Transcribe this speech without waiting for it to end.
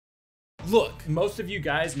Look, most of you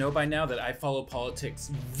guys know by now that I follow politics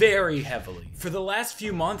very heavily. For the last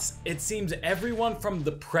few months, it seems everyone from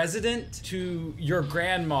the president to your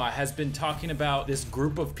grandma has been talking about this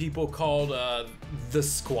group of people called the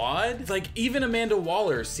Squad. Like, even Amanda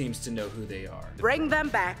Waller seems to know who they are. Bring them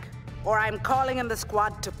back, or I'm calling in the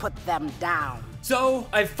Squad to put them down. So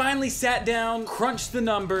I finally sat down, crunched the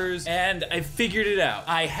numbers, and I figured it out.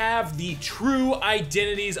 I have the true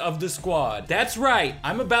identities of the Squad. That's right,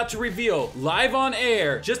 I'm about to reveal live on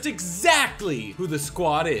air just exactly who the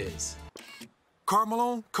Squad is.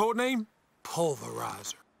 Carmelone, codename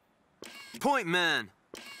Pulverizer. Point Man.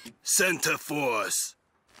 Center Force.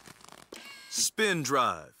 Spin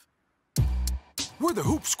Drive. We're the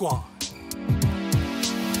Hoop Squad.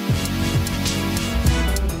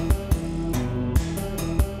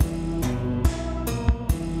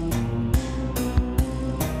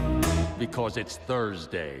 Because it's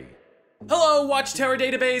Thursday. Hello, Watchtower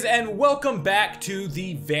Database, and welcome back to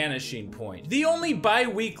The Vanishing Point, the only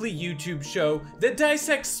bi-weekly YouTube show that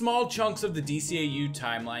dissects small chunks of the DCAU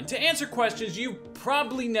timeline to answer questions you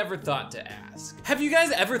probably never thought to ask. Have you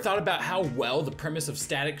guys ever thought about how well the premise of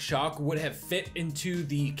Static Shock would have fit into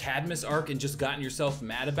the Cadmus arc and just gotten yourself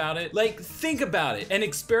mad about it? Like, think about it. An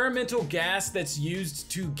experimental gas that's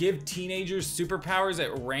used to give teenagers superpowers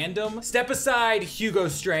at random? Step aside, Hugo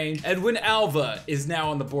Strange, Edwin Alva is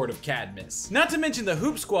now on the board of Cadmus. Not to mention the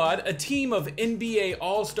Hoop Squad, a team of NBA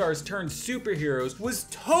All-Stars turned superheroes, was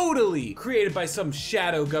totally created by some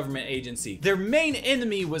shadow government agency. Their main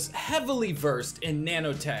enemy was heavily versed in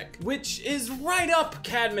nanotech, which is right up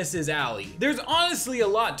Cadmus's alley. There's honestly a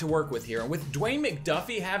lot to work with here, and with Dwayne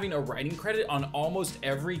McDuffie having a writing credit on almost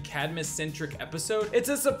every Cadmus-centric episode, it's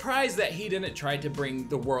a surprise that he didn't try to bring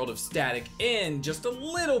the world of Static in just a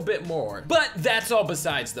little bit more. But that's all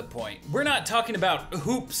besides the point. We're not talking about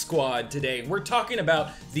Hoop Squad today, we're talking about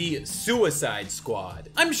the Suicide Squad.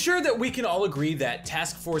 I'm sure that we can all agree that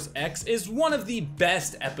Task Force X is one of the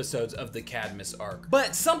best episodes of the Cadmus arc.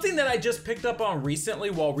 But something that I just picked up on recently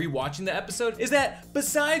while rewatching the episode is that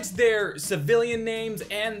besides their civilian names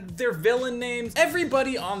and their villain names,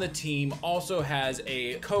 everybody on the team also has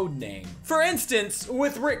a code name. For instance,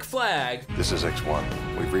 with Rick Flag, this is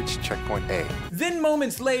X1. We've reached checkpoint A. Then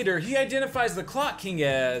moments later, he identifies the Clock King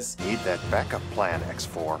as Need that backup plan,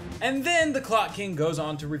 X4. And then the Clock King goes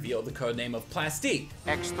on to reveal the codename of Plastique.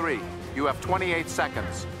 X3, you have 28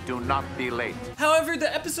 seconds. Do not be late. However,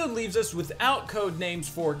 the episode leaves us without code names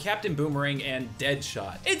for Captain Boomerang and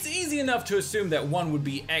Deadshot. It's easy enough to assume that one would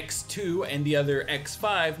be X2 and the other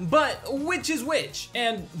X5, but which is which?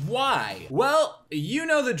 And why? Well, you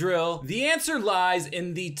know the drill. The answer lies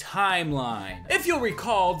in the timeline. If you'll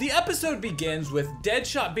recall, the episode begins with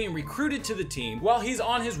Deadshot being recruited to the team while he's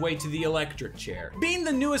on his way to the electric chair. Being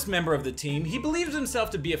the newest member of the team, he believes himself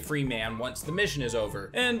to be a free man once the mission is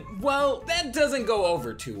over. And, well, that doesn't go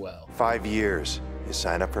over too well. 5 years. You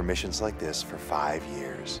sign up for missions like this for 5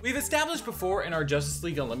 years. We've established before in our Justice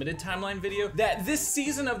League Unlimited timeline video that this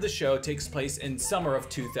season of the show takes place in summer of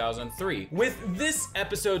 2003, with this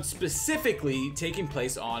episode specifically taking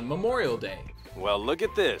place on Memorial Day. Well, look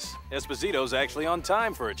at this. Esposito's actually on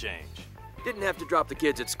time for a change. Didn't have to drop the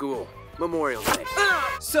kids at school. Memorial Day.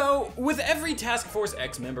 So, with every Task Force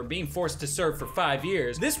X member being forced to serve for 5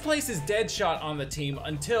 years, this places Deadshot on the team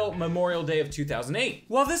until Memorial Day of 2008.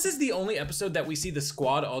 While this is the only episode that we see the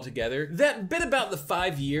Squad all together, that bit about the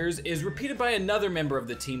 5 years is repeated by another member of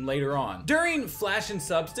the team later on. During Flash and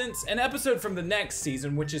Substance, an episode from the next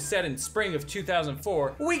season, which is set in spring of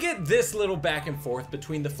 2004, we get this little back and forth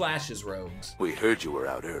between the Flash's rogues. We heard you were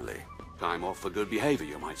out early. Time off for good behavior,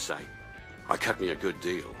 you might say. I cut me a good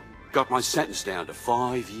deal. Got my sentence down to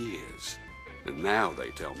 5 years. And now they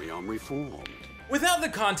tell me I'm reformed. Without the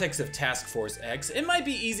context of Task Force X, it might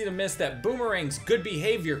be easy to miss that Boomerang's good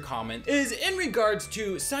behavior comment is in regards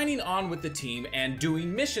to signing on with the team and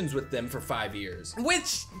doing missions with them for 5 years.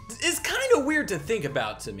 Which is kind of weird to think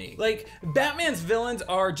about to me. Like, Batman's villains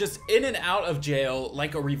are just in and out of jail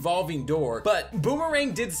like a revolving door, but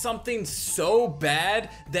Boomerang did something so bad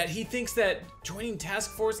that he thinks that joining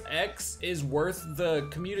Task Force X is worth the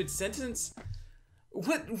commuted sentence?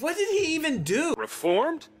 What did he even do?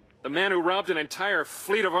 Reformed? The man who robbed an entire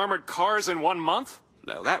fleet of armored cars in 1 month?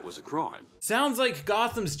 Now that was a crime. Sounds like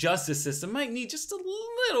Gotham's justice system might need just a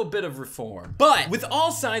little bit of reform. But with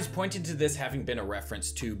all signs pointing to this having been a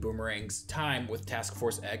reference to Boomerang's time with Task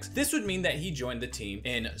Force X, this would mean that he joined the team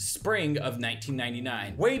in spring of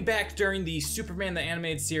 1999, way back during the Superman the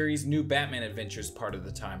Animated Series New Batman Adventures part of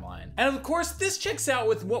the timeline. And of course, this checks out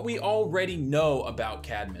with what we already know about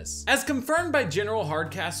Cadmus. As confirmed by General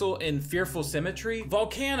Hardcastle in Fearful Symmetry,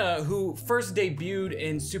 Volcana, who first debuted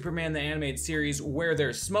in Superman the Animated Series Where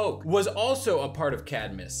There's Smoke, was also a part of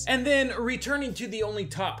Cadmus. And then returning to the only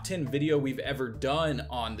top 10 video we've ever done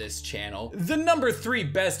on this channel, the number 3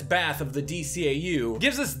 best bath of the DCAU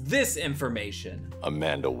gives us this information.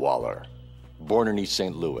 Amanda Waller. Born in East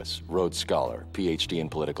St. Louis, Rhodes Scholar, PhD in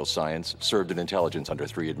political science, served in intelligence under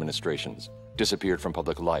 3 administrations. Disappeared from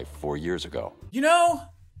public life 4 years ago. You know,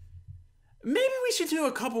 maybe we should do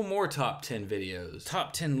a couple more top 10 videos.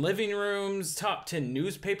 Top 10 living rooms, top 10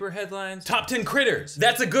 newspaper headlines, top 10 critters.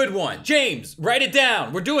 That's a good one. James, write it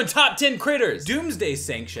down. We're doing top 10 critters. Doomsday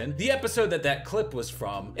Sanction, the episode that clip was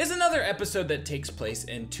from, is another episode that takes place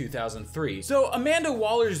in 2003. So Amanda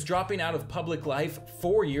Waller's dropping out of public life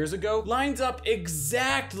 4 years ago lines up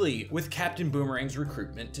exactly with Captain Boomerang's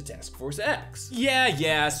recruitment to Task Force X.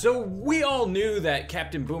 Yeah, so we all knew that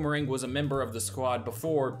Captain Boomerang was a member of the squad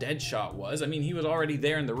before Deadshot was. I mean, he was already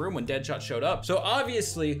there in the room when Deadshot showed up. So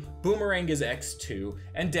obviously, Boomerang is X2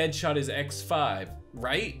 and Deadshot is X5,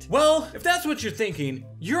 right? Well, if that's what you're thinking,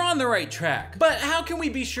 you're on the right track. But how can we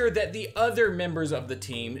be sure that the other members of the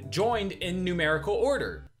team joined in numerical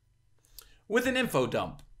order? With an info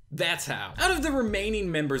dump. That's how. Out of the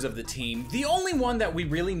remaining members of the team, the only one that we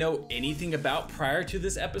really know anything about prior to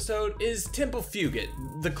this episode is Temple Fugit,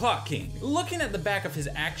 the Clock King. Looking at the back of his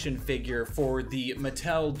action figure for the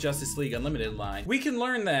Mattel Justice League Unlimited line, we can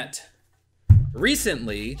learn that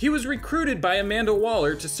recently, he was recruited by Amanda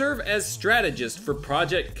Waller to serve as strategist for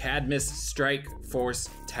Project Cadmus Strike Force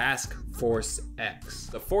Task Force X.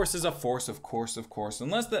 The Force is a force, of course,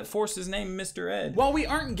 unless that force is named Mr. Ed. While we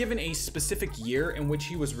aren't given a specific year in which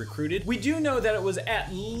he was recruited, we do know that it was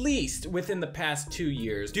at least within the past 2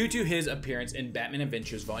 years due to his appearance in Batman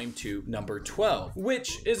Adventures Volume 2, number 12,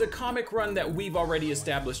 which is a comic run that we've already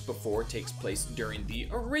established before takes place during the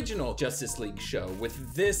original Justice League show,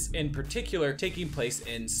 with this in particular taking place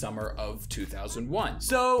in summer of 2001.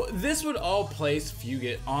 So this would all place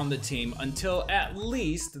Fugit on the team until at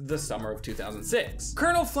least the summer of 2006.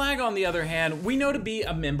 Colonel Flag, on the other hand, we know to be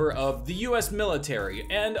a member of the US military,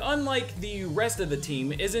 and unlike the rest of the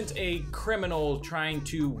team, isn't a criminal trying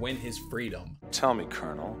to win his freedom. Tell me,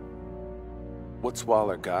 Colonel, what's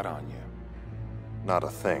Waller got on you? Not a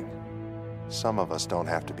thing. Some of us don't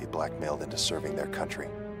have to be blackmailed into serving their country.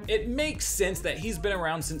 It makes sense that he's been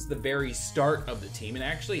around since the very start of the team and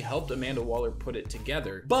actually helped Amanda Waller put it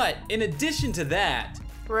together. But in addition to that,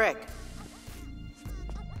 Rick,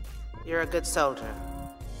 you're a good soldier.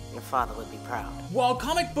 Your father would be proud. While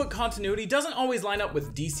comic book continuity doesn't always line up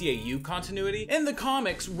with DCAU continuity, in the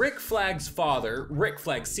comics, Rick Flag's father, Rick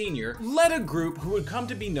Flag Sr., led a group who would come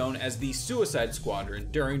to be known as the Suicide Squadron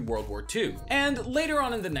during World War II. And later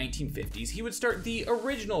on in the 1950s, he would start the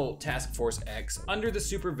original Task Force X under the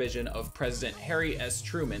supervision of President Harry S.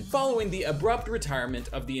 Truman, following the abrupt retirement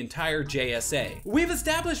of the entire JSA. We've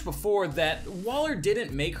established before that Waller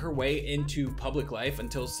didn't make her way into public life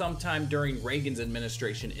until sometime during Reagan's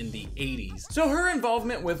administration in the 80s. So her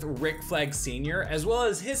involvement with Rick Flag Sr., as well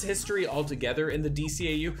as his history altogether in the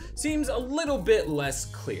DCAU, seems a little bit less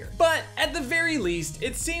clear. But at the very least,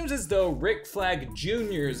 it seems as though Rick Flag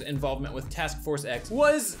Jr.'s involvement with Task Force X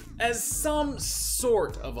was as some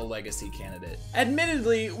sort of a legacy candidate.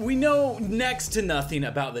 Admittedly, we know next to nothing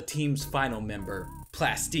about the team's final member,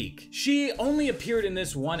 Plastique. She only appeared in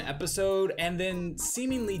this one episode and then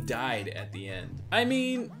seemingly died at the end. I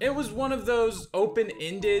mean, it was one of those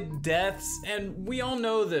open-ended deaths, and we all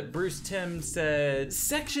know that Bruce Timm said,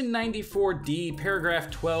 Section 94D, paragraph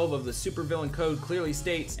 12 of the Supervillain Code clearly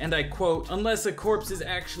states, and I quote, unless a corpse is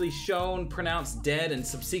actually shown, pronounced dead, and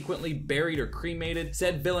subsequently buried or cremated,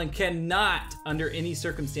 said villain cannot, under any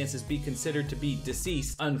circumstances, be considered to be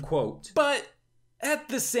deceased, unquote. But at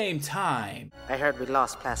the same time, I heard we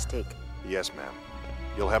lost Plastique. Yes, ma'am.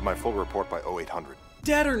 You'll have my full report by 0800.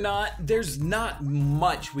 Dead or not, there's not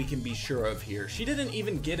much we can be sure of here. She didn't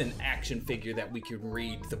even get an action figure that we could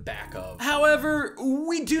read the back of. However,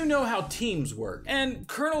 we do know how teams work, and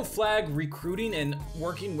Colonel Flag recruiting and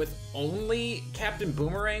working with only Captain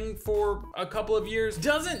Boomerang for a couple of years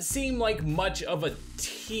doesn't seem like much of a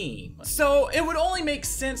team. So it would only make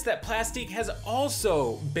sense that Plastique has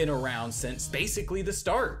also been around since basically the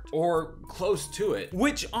start, or close to it,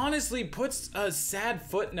 which honestly puts a sad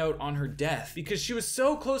footnote on her death, because she was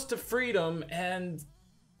so close to freedom, and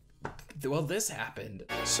well, this happened.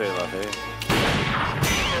 C'est la vie.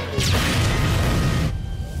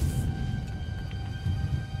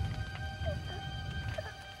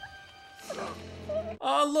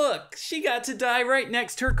 Oh look, she got to die right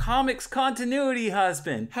next to her comics continuity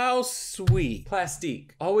husband. How sweet.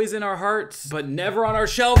 Plastique, always in our hearts, but never on our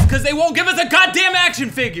shelves because they won't give us a goddamn action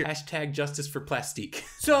figure. Hashtag justice for Plastique.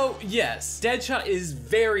 So yes, Deadshot is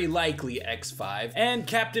very likely X5, and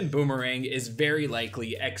Captain Boomerang is very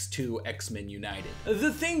likely X2 X-Men United.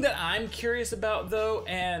 The thing that I'm curious about though,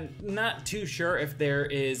 and not too sure if there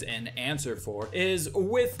is an answer for, is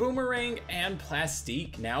with Boomerang and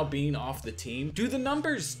Plastique now being off the team, do the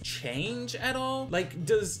numbers change at all? Like,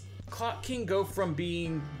 does Clock King go from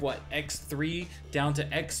being, what, X3 down to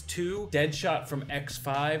X2? Deadshot from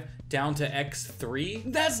X5 down to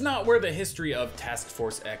X3? That's not where the history of Task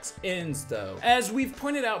Force X ends though. As we've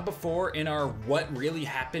pointed out before in our What Really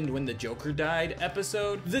Happened When the Joker Died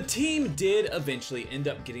episode, the team did eventually end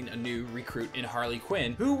up getting a new recruit in Harley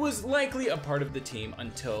Quinn, who was likely a part of the team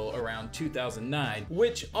until around 2009,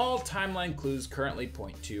 which all timeline clues currently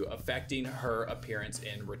point to affecting her appearance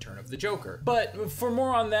in Return of the Joker. But for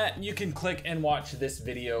more on that, you can click and watch this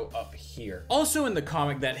video up here. Also in the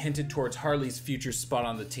comic that hinted towards Harley's future spot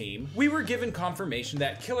on the team, we were given confirmation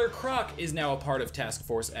that Killer Croc is now a part of Task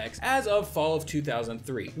Force X as of fall of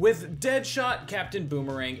 2003, with Deadshot, Captain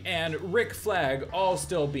Boomerang, and Rick Flag all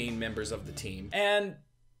still being members of the team, and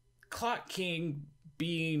Clock King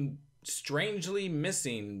being strangely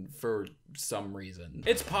missing for some reason.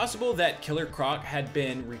 It's possible that Killer Croc had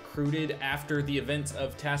been recruited after the events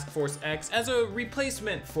of Task Force X as a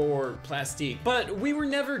replacement for Plastique, but we were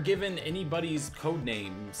never given anybody's code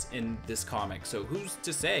names in this comic, so who's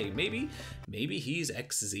to say? Maybe he's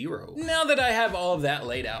X0. Now that I have all of that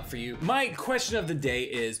laid out for you, my question of the day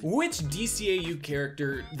is, which DCAU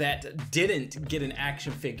character that didn't get an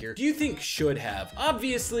action figure do you think should have?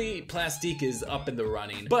 Obviously, Plastique is up in the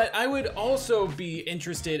running, but I would also be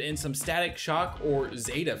interested in some Static Shock or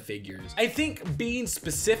Zeta figures. I think being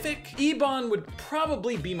specific, Ebon would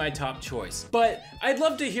probably be my top choice, but I'd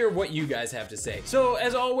love to hear what you guys have to say. So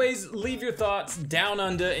as always, leave your thoughts down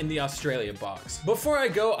under in the Australia box. Before I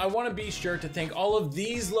go, I want to be sure to thank all of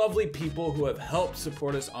these lovely people who have helped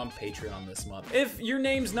support us on Patreon this month. If your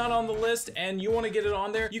name's not on the list and you want to get it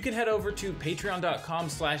on there, you can head over to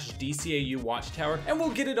patreon.com/DCAU Watchtower and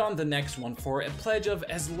we'll get it on the next one for a pledge of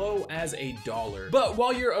as low as $1. But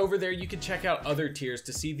while you're over there, you can check out other tiers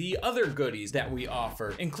to see the other goodies that we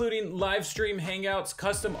offer, including live stream hangouts,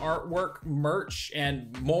 custom artwork, merch,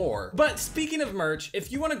 and more. But speaking of merch,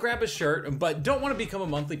 if you want to grab a shirt but don't want to become a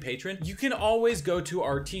monthly patron, you can always go to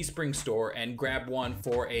our Teespring store and grab one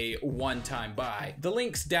for a one-time buy. The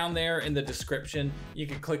link's down there in the description. You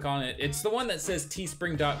can click on it. It's the one that says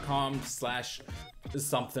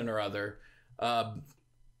teespring.com/something or other.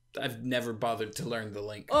 I've never bothered to learn the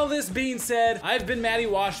link. All this being said, I've been Matty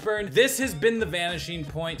Washburn. This has been The Vanishing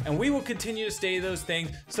Point, and we will continue to stay those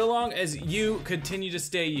things so long as you continue to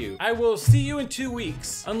stay you. I will see you in 2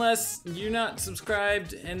 weeks, unless you're not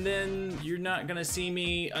subscribed, and then you're not gonna see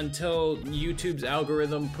me until YouTube's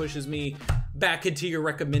algorithm pushes me back into your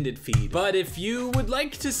recommended feed. But if you would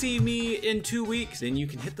like to see me in 2 weeks, then you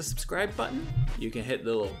can hit the subscribe button, you can hit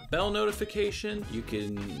the little bell notification, you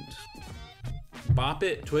can bop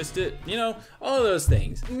it, twist it, you know, all of those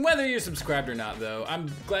things. Whether you're subscribed or not though,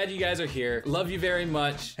 I'm glad you guys are here. Love you very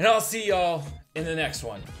much, and I'll see y'all in the next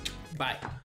one. Bye.